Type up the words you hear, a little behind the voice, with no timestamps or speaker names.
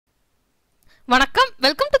வணக்கம்,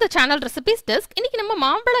 welcome to the channel recipes desk. இன்னைக்கு நம்ம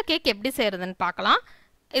மாம்பழ கேக் எப்படி செய்யறதுன்னு பார்க்கலாம்.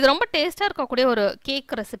 இது ரொம்ப டேஸ்டா இருக்கக்கூடிய ஒரு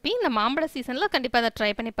கேக் ரெசிபி. இந்த மாம்பழ சீசன்ல கண்டிப்பா இதை ட்ரை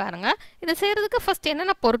பண்ணி பாருங்க. இதை செய்யறதுக்கு ஃபர்ஸ்ட்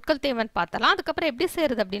என்னென்ன பொருட்கள் தேவைன்னு பார்த்தலாம். அதுக்கப்புறம் எப்படி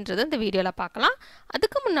செய்யறது அப்படின்றது இந்த வீடியோல பார்க்கலாம்.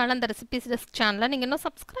 அதுக்கு முன்னால அந்த ரெசிபீஸ் டெஸ்க் சேனலை நீங்க இன்னும்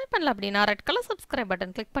சப்ஸ்கிரைப் பண்ணல அப்படின்னா red colour subscribe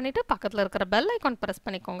button click பண்ணிட்டு பக்கத்துல இருக்கிற பெல் ஐகான் பிரஸ்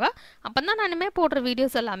பண்ணிக்கோங்க. அப்பதான் நான் இனிமே போடுற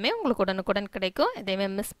வீடியோஸ் எல்லாமே உங்களுக்கு உடனுக்குடன் கிடைக்கும். எதையுமே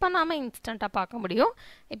மிஸ் பண்ணாம இன்ஸ்டன்ட்டா பார்க்க முடியும்.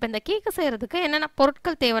 இப்போ இந்த கேக் செய்யறதுக்கு என்னென்ன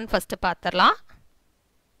பொருட்கள் தேவைன்னு ஃபர்ஸ்ட் பார்த்துடலாம்.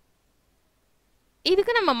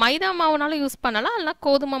 இதுக்கு நம்ம மைதா மாவுனாலும் யூஸ் பண்ணலாம், இல்லைனா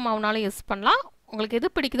கோதுமை மாவுனாலும் யூஸ் பண்ணலாம். உங்களுக்கு எது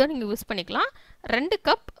பிடிக்குதோ நீங்கள் யூஸ் பண்ணிக்கலாம். 2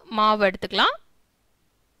 கப் மாவு எடுத்துக்கலாம்.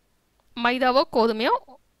 மைதாவோ கோதுமையோ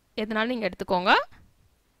எதுனாலும் நீங்கள் எடுத்துக்கோங்க.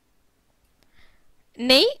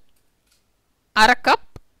 நெய் 1/2 கப்.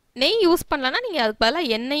 நெய் யூஸ் பண்ணலன்னா நீங்கள் அதுக்கு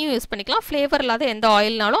பதிலாக எண்ணெயும் யூஸ் பண்ணிக்கலாம். ஃப்ளேவர் இல்லாத எந்த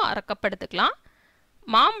ஆயில்னாலும் 1/2 கப் எடுத்துக்கலாம்.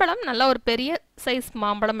 மாம்பழம் நல்லா ஒரு பெரிய சைஸ்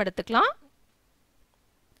மாம்பழம் எடுத்துக்கலாம்.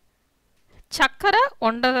 சர்க்கரை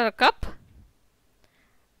 1/2 கப்.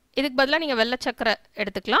 இதுக்கு பதிலாக நீங்கள் வெள்ளை சர்க்கரை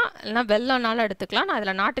எடுத்துக்கலாம், இல்லைனா வெள்ளம்னாலும் எடுத்துக்கலாம். நான்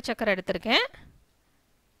இதில் நாட்டு சர்க்கரை எடுத்திருக்கேன்.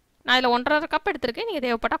 நான் இதில் 1/2 கப் எடுத்திருக்கேன். நீங்கள்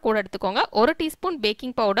தேவைப்பட்டால் கூட எடுத்துக்கோங்க. 1 டீஸ்பூன்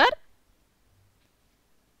பேக்கிங் பவுடர்,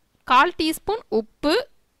 1/4 டீஸ்பூன் உப்பு,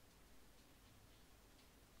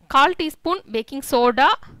 1/4 டீஸ்பூன் பேக்கிங் சோடா,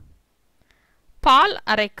 பால்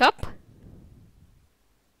 1/2 கப்.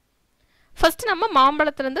 ஃபர்ஸ்ட் நம்ம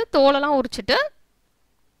மாம்பழத்துலேருந்து தோலெல்லாம் உரிச்சிட்டு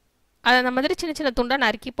அதை அந்த மாதிரி சின்ன சின்ன துண்டாக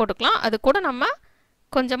நறுக்கி போட்டுக்கலாம். அது கூட நம்ம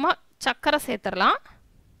கொஞ்சமாக சர்க்கரை சேர்த்துடலாம்.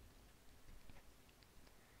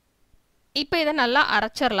 இப்போ இதை நல்லா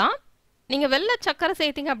அரைச்சிடலாம். நீங்கள் வெள்ளை சர்க்கரை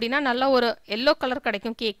சேர்த்திங்க அப்படின்னா நல்லா ஒரு எல்லோ கலர்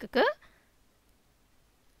கிடைக்கும் கேக்குக்கு.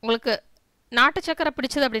 உங்களுக்கு நாட்டு சர்க்கரை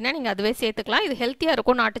பிடிச்சது அப்படின்னா நீங்கள் அதுவே சேர்த்துக்கலாம். இது ஹெல்த்தியாக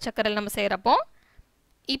இருக்கும் நாட்டு சர்க்கரையில் நம்ம செய்கிறப்போ.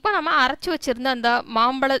 இப்போ நம்ம அரைச்சி வச்சுருந்த அந்த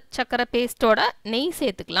மாம்பழ சர்க்கரை பேஸ்ட்டோட நெய்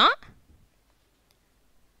சேர்த்துக்கலாம்.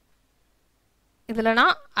 இதில்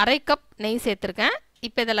நான் 1/2 கப் நெய் சேர்த்துருக்கேன்.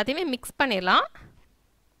 இப்போ இது எல்லாத்தையுமே மிக்ஸ் பண்ணிடலாம்.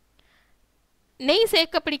 நெய்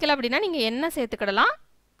சேர்க்க பிடிக்கல அப்படின்னா நீங்கள் எண்ணெய் சேர்த்துக்கிடலாம்.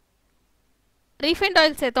 ரீஃபைண்ட்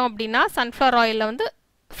ஆயில் சேர்த்தோம் அப்படின்னா சன்ஃப்ளவர் ஆயிலில் வந்து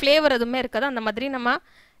ஃப்ளேவர் எதுவுமே இருக்காது. அந்த மாதிரி நம்ம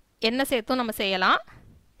எண்ணெய் சேர்த்தும் நம்ம செய்யலாம்.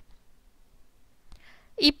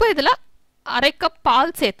 இப்போ இதில் 1/2 கப்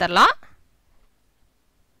பால் சேர்த்துடலாம்.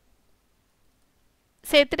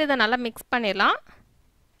 சேர்த்துட்டு இதை நல்லா மிக்ஸ் பண்ணிடலாம்.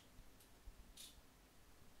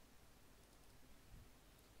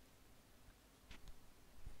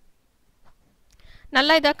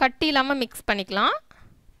 நல்லா இதை கட்டி இல்லாமல் மிக்ஸ் பண்ணிக்கலாம்.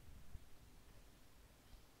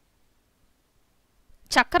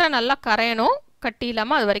 சர்க்கரை நல்லா கரையணும், கட்டி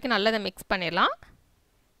இல்லாமல். அது வரைக்கும் நல்லா இதை மிக்ஸ் பண்ணிடலாம்.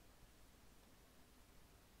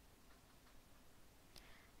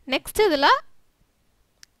 நெக்ஸ்ட் இதில்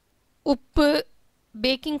உப்பு,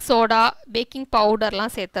 பேக்கிங் சோடா, பேக்கிங்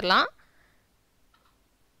பவுடர்லாம் சேர்த்துடலாம்.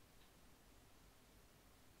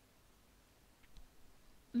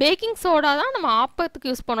 பேக்கிங் சோடா தான் நம்ம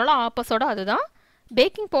ஆப்பத்துக்கு யூஸ் பண்ணோம்ல, ஆப்ப சோடா அதுதான்.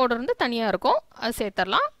 பேக்கிங் பவுடர் வந்து தனியாக இருக்கும், அது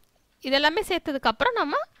சேர்த்துடலாம். இதெல்லாமே சேர்த்ததுக்கப்புறம்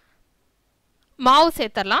நம்ம மாவு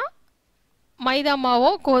சேர்த்துடலாம். மைதா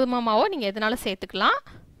மாவோ கோதுமை மாவோ நீங்கள் எதுனாலும் சேர்த்துக்கலாம்.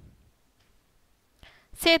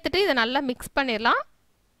 சேர்த்துட்டு இதை நல்லா மிக்ஸ் பண்ணிடலாம்.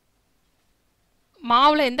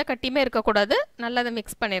 மாவில் எந்த கட்டியுமே இருக்கக்கூடாது. நல்லா இதை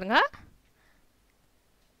மிக்ஸ் பண்ணிடுங்க.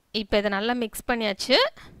 இப்போ இதை நல்லா மிக்ஸ் பண்ணியாச்சு.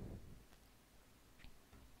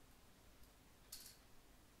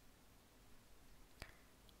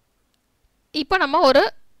 இப்போ நம்ம ஒரு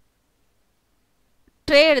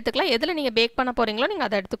ட்ரே எடுத்துக்கலாம். எதில் நீங்கள் பேக் பண்ண போகிறீங்களோ நீங்கள்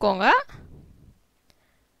அதை எடுத்துக்கோங்க.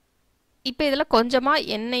 இப்போ இதில் கொஞ்சமாக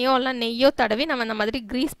எண்ணெயோ இல்லை நெய்யோ தடவி நம்ம இந்த மாதிரி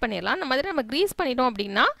க்ரீஸ் பண்ணிடலாம். இந்த மாதிரி நம்ம க்ரீஸ் பண்ணிட்டோம்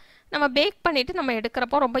அப்படின்னா நம்ம பேக் பண்ணிவிட்டு நம்ம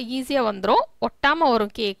எடுக்கிறப்போ ரொம்ப ஈஸியாக வந்துடும், ஒட்டாமல்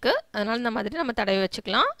வரும் கேக்கு. அதனால் இந்த மாதிரி நம்ம தடவி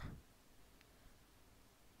வச்சுக்கலாம்.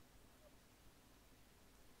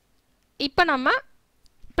 இப்போ நம்ம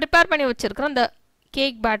ப்ரிப்பேர் பண்ணி வச்சுருக்கிற இந்த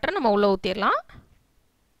கேக் பேட்டரை நம்ம உள்ளே ஊற்றிடலாம்.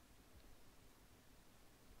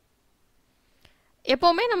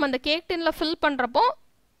 எப்போவுமே நம்ம அந்த கேக் டின்னில் ஃபில் பண்ணுறப்போ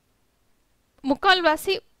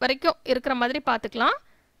 3/4 வரைக்கும் இருக்கிற மாதிரி பார்த்துக்கலாம்.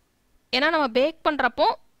 ஏன்னா நம்ம பேக் பண்ணுறப்போ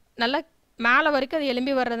நல்லா மேலே வரைக்கும் அது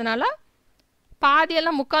எலும்பி வர்றதுனால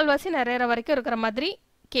பாதியெல்லாம் 3/4 நிறையிற வரைக்கும் இருக்கிற மாதிரி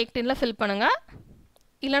கேக் டின்னில் ஃபில் பண்ணுங்கள்.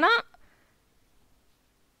 இல்லைனா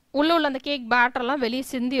உள்ள அந்த கேக் பேட்டர்லாம் வெளியே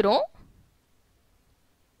சிந்திரும்.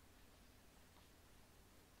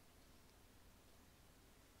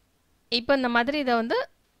 இப்போ இந்த மாதிரி இதை வந்து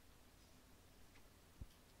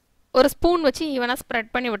ஒரு ஸ்பூன் வச்சு ஈவனாக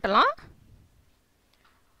ஸ்ப்ரெட் பண்ணி விட்டலாம்.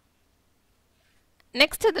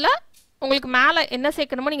 நெக்ஸ்ட் இதில் உங்களுக்கு மேலே என்ன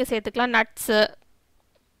சேர்க்கணுமோ நீங்கள் சேர்த்துக்கலாம். நட்ஸு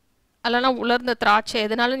இல்லைனா உலர்ந்த திராட்சை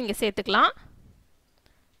எதுனாலும் நீங்கள் சேர்த்துக்கலாம்.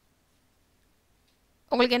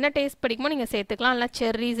 உங்களுக்கு என்ன டேஸ்ட் பிடிக்குமோ நீங்கள் சேர்த்துக்கலாம். இல்லைனா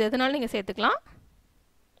செர்ரிஸ் எதுனாலும் நீங்கள் சேர்த்துக்கலாம்.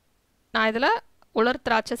 நான் இதில் உலர்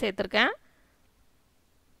திராட்சை சேர்த்துருக்கேன்.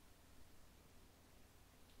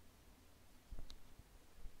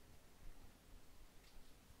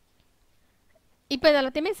 இப்போ இது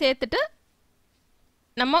எல்லாத்தையுமே சேர்த்துட்டு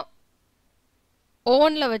நம்ம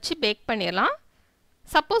ஓவனில் வச்சு பேக் பண்ணிடலாம்.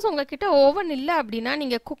 சப்போஸ் உங்ககிட்ட ஓவன் இல்லை அப்படின்னா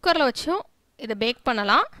நீங்கள் குக்கரில் வச்சும் இதை பேக்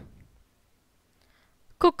பண்ணலாம்.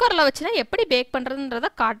 குக்கரில் வச்சுனா எப்படி பேக் பண்ணுறதுன்றதை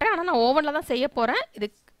காட்டுறேன். ஆனால் நான் ஓவனில் தான் செய்ய போகிறேன். இது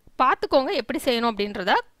பார்த்துக்கோங்க எப்படி செய்யணும்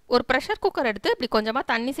அப்படின்றத. ஒரு ப்ரெஷர் குக்கர் எடுத்து இப்படி கொஞ்சமாக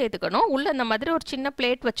தண்ணி சேர்த்துக்கணும். உள்ளே இந்த மாதிரி ஒரு சின்ன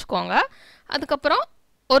பிளேட் வச்சுக்கோங்க. அதுக்கப்புறம்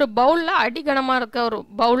ஒரு பவுலில் அடிகனமாக இருக்க ஒரு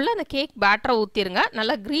பவுலில் அந்த கேக் பேட்டரை ஊற்றிடுங்க.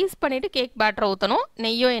 நல்லா க்ரீஸ் பண்ணிவிட்டு கேக் பேட்டரை ஊற்றணும்.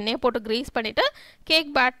 நெய்யோ எண்ணெயோ போட்டு க்ரீஸ் பண்ணிவிட்டு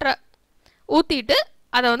கேக் பேட்டரை ஊற்றிட்டு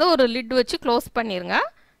அதை வந்து ஒரு லிட் வச்சு க்ளோஸ் பண்ணிடுங்க.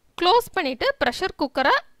 க்ளோஸ் பண்ணிவிட்டு ப்ரெஷர்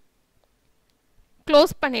குக்கரை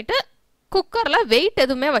க்ளோஸ் பண்ணிவிட்டு குக்கரில் வெயிட்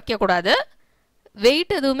எதுவுமே வைக்கக்கூடாது.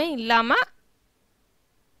 வெயிட் எதுவுமே இல்லாமல்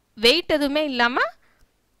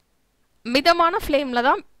மிதமான ஃப்ளேமில்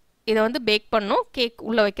தான் இதை வந்து பேக் பண்ணணும். கேக்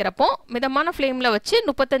உள்ளே வைக்கிறப்போ மிதமான ஃப்ளேமில் வச்சு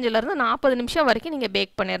 35லேருந்து 40 நிமிஷம் வரைக்கும் நீங்கள்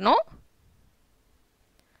பேக் பண்ணிடணும்.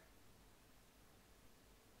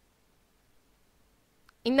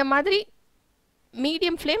 இந்த மாதிரி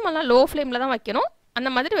மீடியம் ஃப்ளேம் அல்ல லோ ஃப்ளேமில் தான் வைக்கணும். அந்த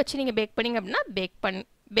மாதிரி வச்சு நீங்கள் பேக் பண்ணிங்க அப்படின்னா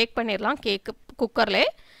பேக் பண்ணிடலாம் கேக்கு குக்கர்லே.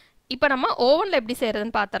 இப்போ நம்ம ஓவனில் எப்படி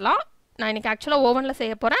செய்கிறதுன்னு பார்த்துடலாம். நான் இன்றைக்கி ஆக்சுவலாக ஓவனில்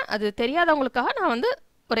செய்ய போகிறேன். அது தெரியாதவங்களுக்காக நான் வந்து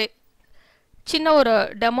ஒரு சின்ன ஒரு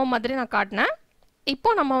டெமோ மாதிரி நான் காட்டினேன். இப்போ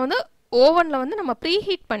நம்ம வந்து ஓவனில் வந்து நம்ம ப்ரீ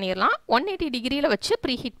ஹீட் பண்ணிடலாம். 180 டிகிரியில் வச்சு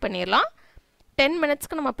ப்ரீ ஹீட் பண்ணிடலாம். 10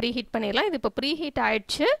 மினிட்ஸ்க்கு நம்ம ப்ரீ ஹீட் பண்ணிடலாம். இது இப்போ ப்ரீ ஹீட்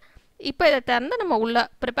ஆகிடுச்சு. இப்போ இதை திறந்து நம்ம உள்ளே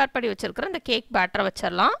ப்ரிப்பேர் பண்ணி வச்சுருக்கிற இந்த கேக் பேட்டரை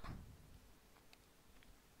வச்சிடலாம்.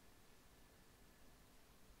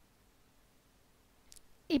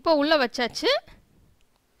 இப்போ உள்ளே வச்சாச்சு.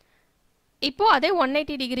 இப்போது அதே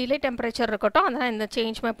 180 டிகிரியிலே டெம்பரேச்சர் இருக்கட்டும். அதனால் எந்த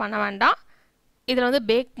சேஞ்சுமே பண்ண வேண்டாம். இதில் வந்து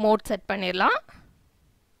பேக் மோட் செட் பண்ணிடலாம்.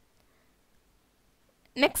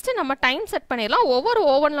 நெக்ஸ்ட்டு நம்ம டைம் செட் பண்ணிடலாம். ஒவ்வொரு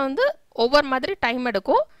ஓவனில் வந்து ஒவ்வொரு மாதிரி டைம்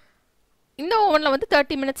எடுக்கும். இந்த ஓவனில் வந்து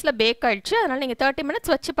 30 மினிட்ஸில் பேக் ஆகிடுச்சு. அதனால் நீங்கள் 30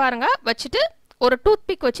 மினிட்ஸ் வச்சு பாருங்கள். வச்சுட்டு ஒரு டூத்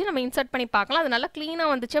பிக் வச்சு நம்ம இன்சர்ட் பண்ணி பார்க்கலாம். அது நல்லா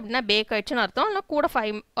க்ளீனாக வந்துச்சு அப்படின்னா பேக் ஆகிடுச்சுன்னு அர்த்தம். இல்லை கூட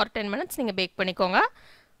 5 or 10 மினிட்ஸ் நீங்கள் பேக் பண்ணிக்கோங்க.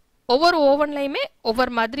 ஒவ்வொரு ஓவன்லையுமே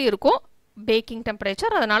ஒவ்வொரு மாதிரி இருக்கும் பேக்கிங்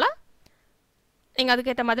டெம்பரேச்சர். அதனால் நீங்கள்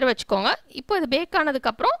அதுக்கேற்ற மாதிரி வச்சுக்கோங்க. இப்போ இது பேக்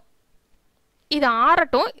ஆனதுக்கப்புறம் இது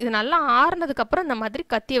ஆறட்டும். இது நல்லா ஆறுனதுக்கப்புறம் இந்த மாதிரி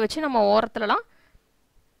கத்தியை வச்சு நம்ம ஓரத்துலலாம்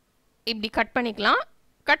இப்படி கட் பண்ணிக்கலாம்.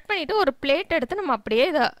 கட் பண்ணிவிட்டு ஒரு பிளேட் எடுத்து நம்ம அப்படியே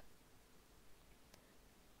இதை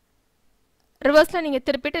ரிவர்ஸில் நீங்கள்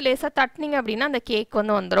திருப்பிட்டு லேசாக தட்டினீங்க அப்படின்னா அந்த கேக்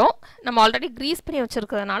வந்து வந்துடும். நம்ம ஆல்ரெடி க்ரீஸ் பண்ணி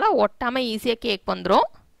வச்சுருக்கிறதுனால ஒட்டாமல் ஈஸியாக கேக் வந்துடும்.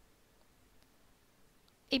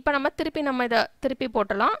 இப்போ நம்ம இதை திருப்பி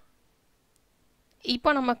போட்டலாம். இப்போ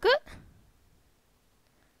நமக்கு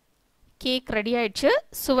கேக் ரெடி ஆயிடுச்சு.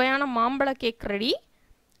 சுவையான மாம்பழ கேக் ரெடி.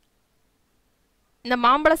 இந்த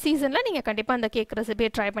மாம்பழ சீசனில் நீங்கள் கண்டிப்பாக இந்த கேக் ரெசிபியை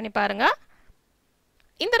ட்ரை பண்ணி பாருங்கள்.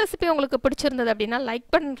 இந்த ரெசிபி உங்களுக்கு பிடிச்சிருந்தது அப்படின்னா லைக்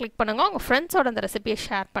பட்டன் கிளிக் பண்ணுங்கள். உங்கள் ஃப்ரெண்ட்ஸோட இந்த ரெசிபியை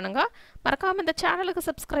ஷேர் பண்ணுங்கள். மறக்காமல் இந்த சேனலுக்கு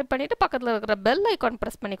சப்ஸ்கிரைப் பண்ணிவிட்டு பக்கத்தில் இருக்கிற பெல் ஐக்கான்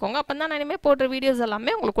ப்ரெஸ் பண்ணிக்கோங்க. அப்போ தான் நான் இனிமேல் போடுற வீடியோஸ்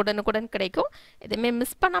எல்லாமே உங்களுக்கு உடனுக்குடன் கிடைக்கும். எதுவுமே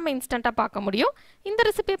மிஸ் பண்ணாமல் இன்ஸ்டண்ட்டாக பார்க்க முடியும். இந்த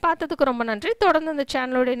ரெசிபியை பார்த்ததுக்கு ரொம்ப நன்றி. தொடர்ந்து இந்த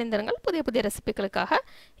சேனலோட இணைந்திருங்கள். புதிய புதிய ரெசிபிகளுக்காக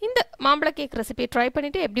இந்த மாம்பழ கேக் ரெசிபியை ட்ரை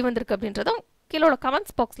பண்ணிவிட்டு எப்படி வந்திருக்கு அப்படின்றதும் கீழே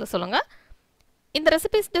கமெண்ட்ஸ் பாக்ஸில் சொல்லுங்கள். இந்த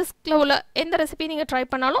ரெசிபிஸ் டெஸ்கில் உள்ள எந்த ரெசிபி நீங்கள் ட்ரை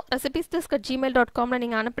பண்ணாலும் recipesdesk@gmail.com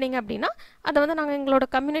நீங்கள் அனுப்புனீங்க அப்படின்னா அதை வந்து நாங்கள் எங்களோட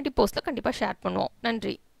கம்யூனிட்டி போஸ்ட்டில் கண்டிப்பாக ஷேர் பண்ணுவோம்.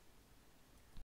 நன்றி.